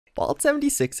Fallout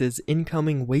 76's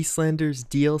incoming Wastelanders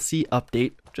DLC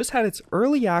update just had its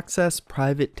early access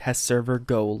private test server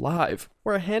go live,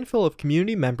 where a handful of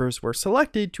community members were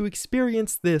selected to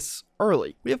experience this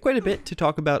early. We have quite a bit to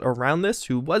talk about around this,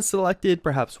 who was selected,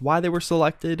 perhaps why they were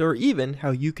selected, or even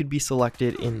how you could be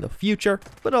selected in the future.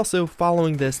 But also,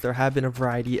 following this, there have been a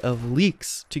variety of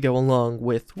leaks to go along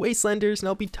with Wastelanders, and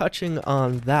I'll be touching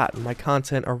on that and my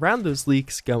content around those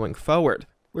leaks going forward.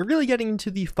 We're really getting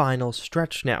into the final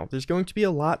stretch now. There's going to be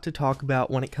a lot to talk about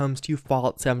when it comes to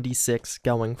Fallout 76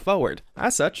 going forward.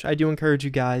 As such, I do encourage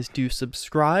you guys to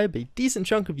subscribe. A decent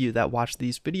chunk of you that watch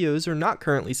these videos are not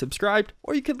currently subscribed,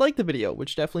 or you could like the video,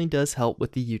 which definitely does help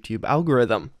with the YouTube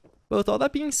algorithm. But with all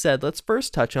that being said, let's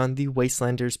first touch on the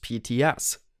Wastelanders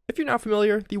PTS. If you're not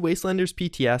familiar, the Wastelanders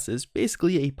PTS is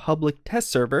basically a public test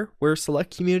server where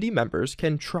select community members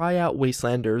can try out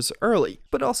Wastelanders early,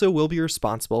 but also will be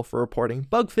responsible for reporting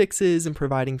bug fixes and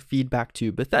providing feedback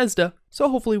to Bethesda, so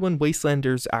hopefully when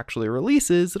Wastelanders actually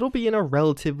releases, it'll be in a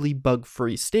relatively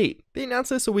bug-free state. They announced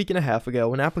this a week and a half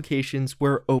ago and applications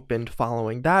were opened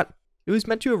following that. It was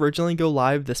meant to originally go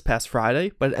live this past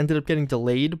Friday, but it ended up getting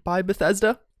delayed by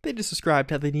Bethesda. They just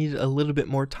described how they needed a little bit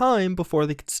more time before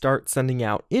they could start sending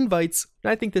out invites,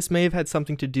 and I think this may have had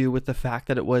something to do with the fact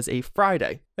that it was a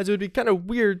Friday, as it would be kind of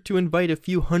weird to invite a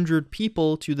few hundred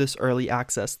people to this early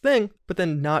access thing, but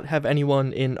then not have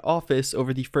anyone in office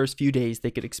over the first few days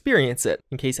they could experience it,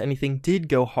 in case anything did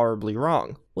go horribly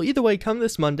wrong. Well, either way, come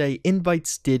this Monday,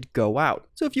 invites did go out.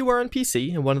 So if you were on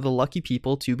PC and one of the lucky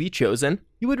people to be chosen,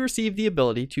 you would receive the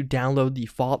ability to download the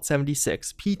Fallout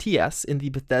 76 PTS in the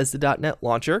Bethesda.net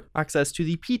launcher, access to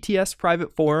the PTS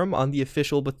private forum on the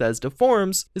official Bethesda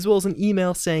forums, as well as an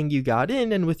email saying you got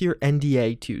in and with your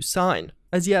NDA to sign.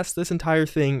 As yes, this entire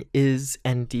thing is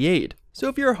NDA'd. So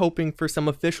if you're hoping for some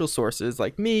official sources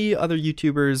like me, other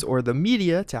YouTubers, or the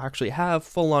media to actually have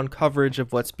full-on coverage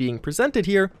of what's being presented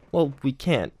here, well, we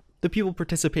can't. The people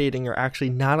participating are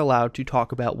actually not allowed to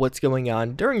talk about what's going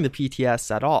on during the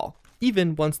PTS at all,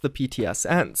 even once the PTS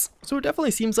ends. So it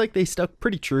definitely seems like they stuck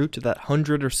pretty true to that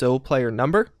 100 or so player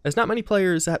number, as not many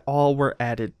players at all were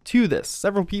added to this.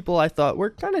 Several people I thought were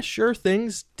kind of sure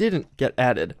things didn't get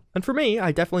added. And for me,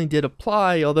 I definitely did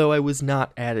apply, although I was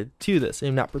not added to this.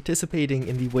 I'm not participating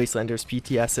in the Wastelanders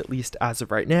PTS, at least as of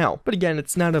right now. But again,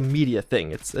 it's not a media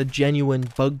thing, it's a genuine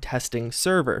bug testing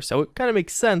server, so it kind of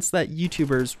makes sense that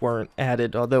YouTubers weren't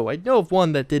added, although I know of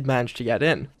one that did manage to get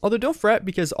in. Although don't fret,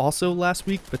 because also last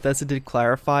week, Bethesda did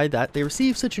clarify that they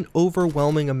received such an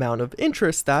overwhelming amount of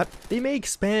interest that they may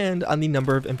expand on the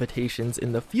number of invitations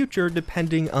in the future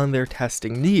depending on their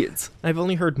testing needs. I've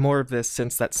only heard more of this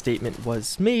since that statement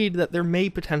was made, that there may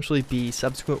potentially be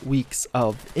subsequent weeks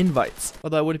of invites,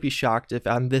 although I wouldn't be shocked if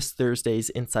on this Thursday's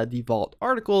Inside the Vault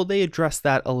article they address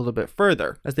that a little bit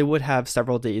further, as they would have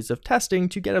several days of testing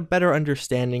to get a better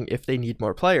understanding if they need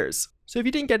more players. So if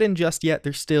you didn't get in just yet,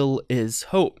 there still is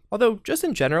hope. Although, just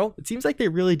in general, it seems like they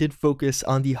really did focus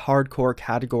on the hardcore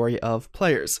category of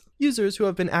players, users who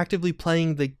have been actively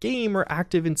playing the game or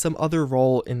active in some other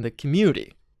role in the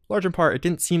community. Large in part, it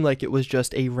didn't seem like it was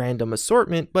just a random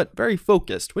assortment, but very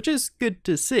focused, which is good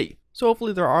to see. So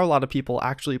hopefully there are a lot of people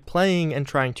actually playing and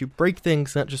trying to break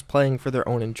things, not just playing for their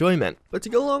own enjoyment. But to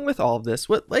go along with all of this,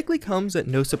 what likely comes at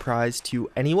no surprise to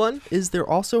anyone is there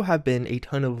also have been a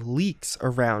ton of leaks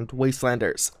around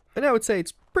Wastelanders. And I would say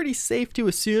it's pretty safe to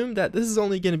assume that this is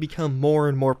only going to become more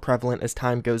and more prevalent as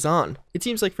time goes on. It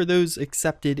seems like for those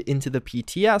accepted into the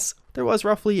PTS, there was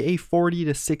roughly a 40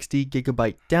 to 60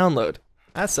 gigabyte download.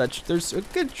 As such, there's a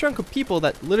good chunk of people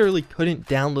that literally couldn't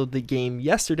download the game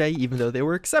yesterday even though they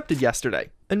were accepted yesterday.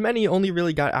 And many only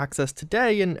really got access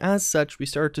today, and as such we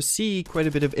started to see quite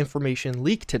a bit of information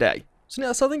leak today. So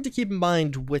now, something to keep in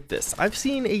mind with this. I've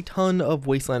seen a ton of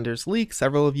Wastelanders leaks.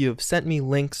 Several of you have sent me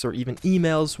links or even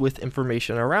emails with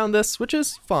information around this, which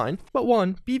is fine. But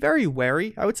one, be very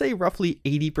wary. I would say roughly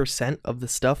 80% of the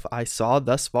stuff I saw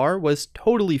thus far was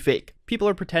totally fake. People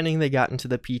are pretending they got into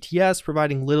the PTS,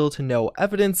 providing little to no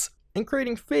evidence, and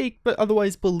creating fake but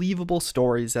otherwise believable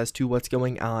stories as to what's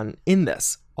going on in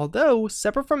this. Although,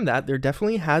 separate from that, there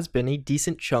definitely has been a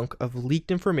decent chunk of leaked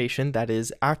information that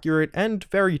is accurate and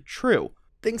very true.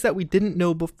 Things that we didn't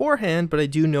know beforehand, but I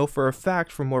do know for a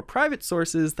fact from more private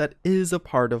sources that is a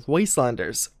part of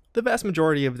Wastelanders. The vast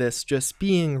majority of this just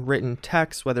being written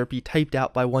text, whether it be typed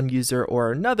out by one user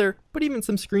or another, but even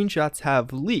some screenshots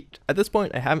have leaked. At this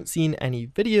point, I haven't seen any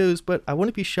videos, but I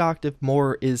wouldn't be shocked if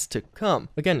more is to come.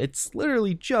 Again, it's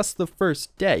literally just the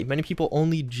first day. Many people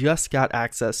only just got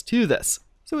access to this.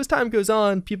 So as time goes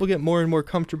on, people get more and more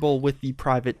comfortable with the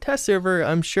private test server,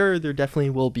 I'm sure there definitely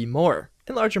will be more.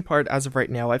 In large in part, as of right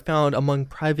now, I found among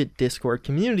private Discord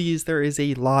communities there is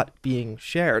a lot being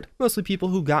shared. Mostly people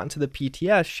who got into the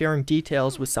PTS sharing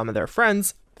details with some of their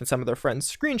friends, then some of their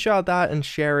friends screenshot that and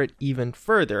share it even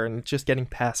further, and it's just getting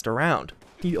passed around.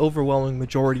 The overwhelming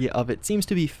majority of it seems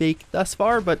to be fake thus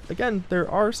far, but again, there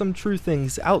are some true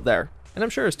things out there. And I'm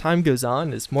sure as time goes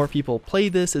on, as more people play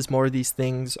this, as more of these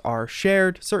things are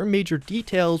shared, certain major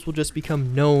details will just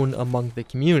become known among the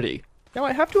community. Now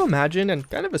I have to imagine and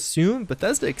kind of assume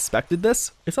Bethesda expected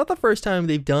this. It's not the first time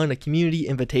they've done a community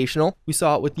invitational. We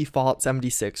saw it with the Fallout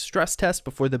 76 stress test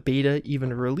before the beta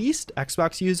even released.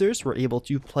 Xbox users were able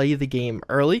to play the game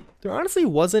early. There honestly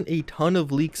wasn't a ton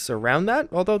of leaks around that,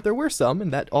 although there were some,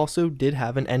 and that also did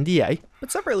have an NDA.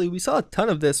 But separately, we saw a ton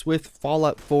of this with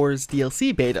Fallout 4's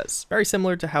DLC betas, very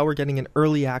similar to how we're getting an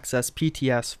early access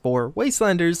PTS for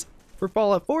Wastelanders. For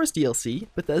Fallout 4's DLC,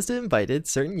 Bethesda invited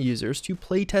certain users to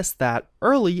playtest that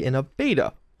early in a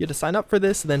beta. You had to sign up for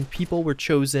this, then people were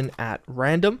chosen at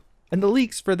random, and the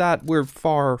leaks for that were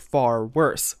far, far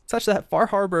worse, such that Far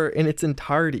Harbor in its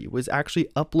entirety was actually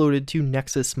uploaded to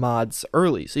Nexus mods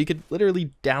early, so you could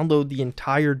literally download the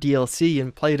entire DLC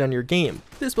and play it on your game.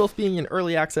 This both being an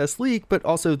early access leak, but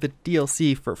also the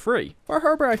DLC for free. Far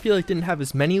Harbor I feel like didn't have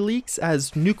as many leaks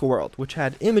as Nuka World, which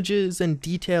had images and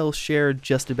details shared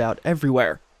just about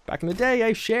everywhere. Back in the day,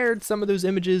 I shared some of those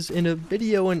images in a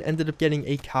video and ended up getting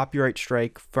a copyright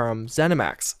strike from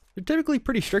ZeniMax. They're typically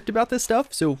pretty strict about this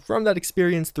stuff, so from that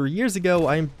experience 3 years ago,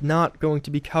 I'm not going to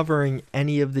be covering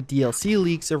any of the DLC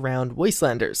leaks around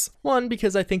Wastelanders. One,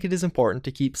 because I think it is important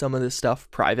to keep some of this stuff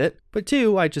private, but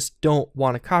two, I just don't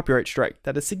want a copyright strike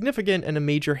that is significant and a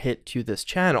major hit to this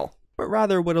channel. But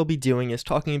rather what I'll be doing is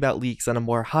talking about leaks on a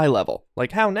more high level,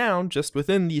 like how now, just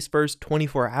within these first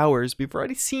 24 hours, we've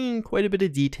already seen quite a bit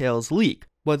of details leak.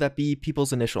 Whether that be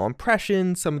people's initial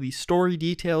impressions, some of these story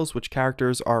details, which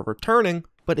characters are returning,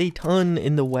 but a ton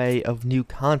in the way of new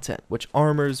content, which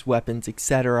armors, weapons,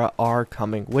 etc. are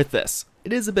coming with this.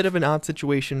 It is a bit of an odd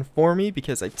situation for me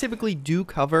because I typically do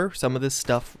cover some of this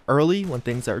stuff early when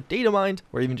things are data mined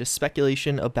or even just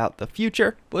speculation about the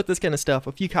future. But with this kind of stuff,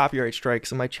 a few copyright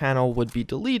strikes and my channel would be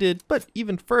deleted, but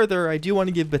even further, I do want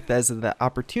to give Bethesda that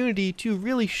opportunity to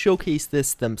really showcase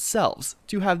this themselves,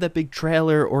 to have that big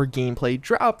trailer or gameplay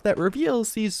drop that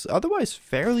reveals these otherwise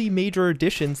fairly major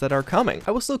additions that are coming.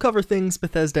 I will still cover things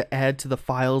Bethesda add to the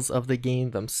files of the game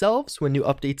themselves when new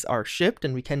updates are shipped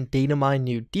and we can data mine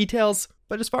new details.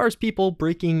 But as far as people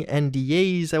breaking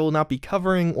NDAs, I will not be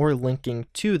covering or linking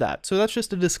to that, so that's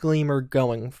just a disclaimer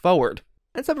going forward.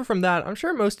 And separate from that, I'm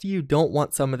sure most of you don't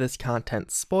want some of this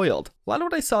content spoiled. A lot of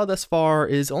what I saw thus far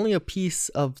is only a piece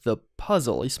of the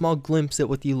puzzle, a small glimpse at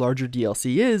what the larger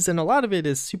DLC is, and a lot of it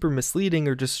is super misleading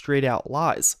or just straight out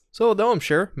lies. So although I'm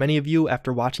sure many of you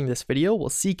after watching this video will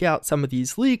seek out some of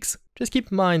these leaks, just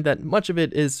keep in mind that much of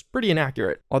it is pretty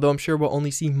inaccurate, although I'm sure we'll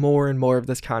only see more and more of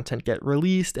this content get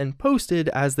released and posted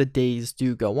as the days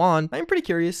do go on. I'm pretty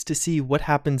curious to see what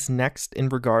happens next in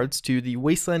regards to the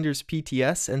Wastelanders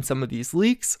PTS and some of these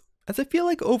leaks, as I feel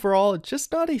like overall it's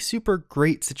just not a super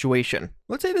great situation.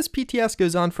 Let's say this PTS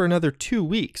goes on for another 2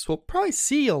 weeks, we'll probably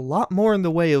see a lot more in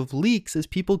the way of leaks as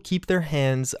people keep their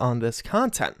hands on this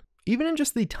content. Even in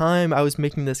just the time I was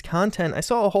making this content, I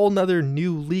saw a whole nother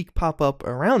new leak pop up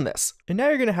around this. And now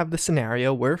you're going to have the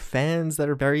scenario where fans that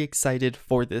are very excited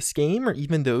for this game, or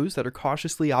even those that are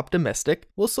cautiously optimistic,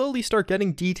 will slowly start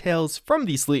getting details from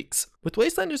these leaks. With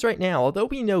Wastelanders right now, although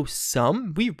we know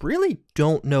some, we really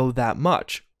don't know that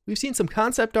much. We've seen some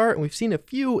concept art and we've seen a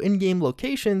few in-game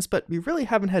locations, but we really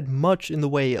haven't had much in the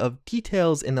way of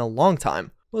details in a long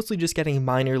time, mostly just getting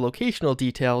minor locational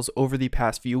details over the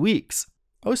past few weeks.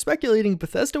 I was speculating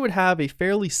Bethesda would have a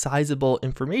fairly sizable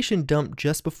information dump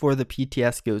just before the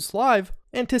PTS goes live,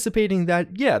 anticipating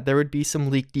that, yeah, there would be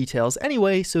some leaked details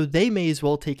anyway, so they may as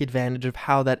well take advantage of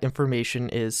how that information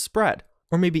is spread.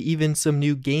 Or maybe even some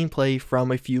new gameplay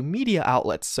from a few media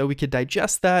outlets, so we could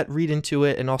digest that, read into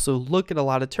it, and also look at a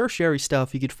lot of tertiary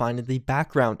stuff you could find in the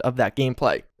background of that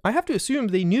gameplay. I have to assume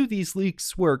they knew these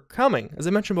leaks were coming. As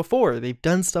I mentioned before, they've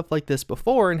done stuff like this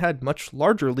before and had much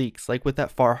larger leaks, like with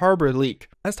that Far Harbor leak.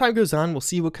 As time goes on, we'll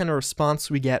see what kind of response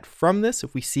we get from this,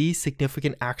 if we see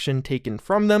significant action taken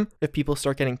from them, if people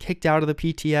start getting kicked out of the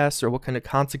PTS, or what kind of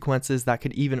consequences that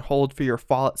could even hold for your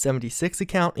Fallout 76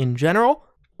 account in general.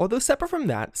 Although separate from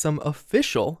that, some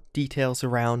official details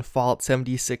around Fallout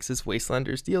 76's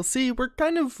Wastelanders DLC were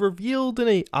kind of revealed in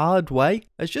an odd way,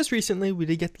 as just recently we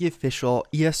did get the official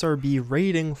ESRB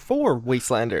rating for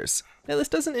Wastelanders. Now this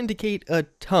doesn't indicate a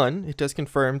ton, it does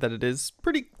confirm that it is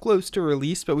pretty close to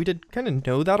release, but we did kind of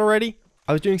know that already.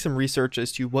 I was doing some research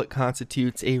as to what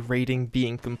constitutes a rating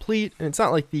being complete, and it's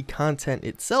not like the content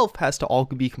itself has to all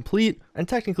be complete, and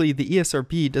technically the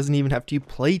ESRB doesn't even have to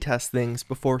playtest things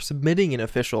before submitting an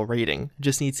official rating, it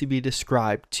just needs to be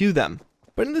described to them.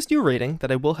 But in this new rating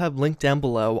that I will have linked down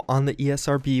below on the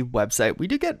ESRB website, we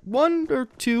do get 1 or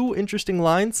 2 interesting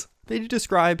lines. They do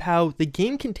describe how the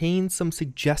game contains some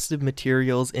suggestive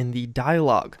materials in the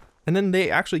dialogue. And then they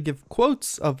actually give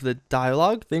quotes of the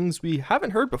dialogue, things we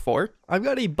haven't heard before. I've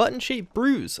got a button-shaped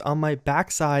bruise on my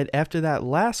backside after that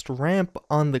last ramp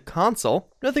on the console.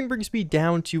 Nothing brings me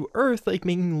down to earth like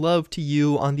making love to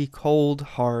you on the cold,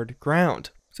 hard ground.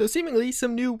 So seemingly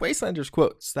some new Wastelanders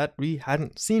quotes that we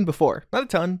hadn't seen before. Not a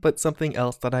ton, but something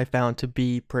else that I found to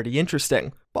be pretty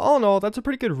interesting. But all in all, that's a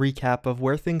pretty good recap of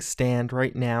where things stand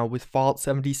right now with Fallout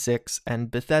 76 and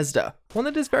Bethesda. One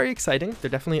that is very exciting. There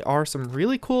definitely are some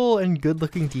really cool and good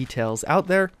looking details out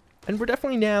there. And we're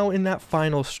definitely now in that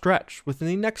final stretch. Within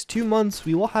the next 2 months,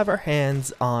 we will have our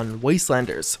hands on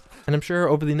Wastelanders. And I'm sure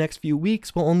over the next few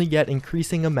weeks, we'll only get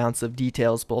increasing amounts of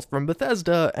details both from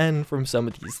Bethesda and from some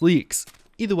of these leaks.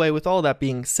 Either way, with all that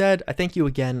being said, I thank you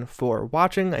again for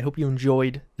watching. I hope you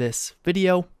enjoyed this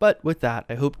video, but with that,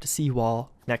 I hope to see you all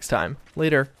next time.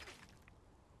 Later.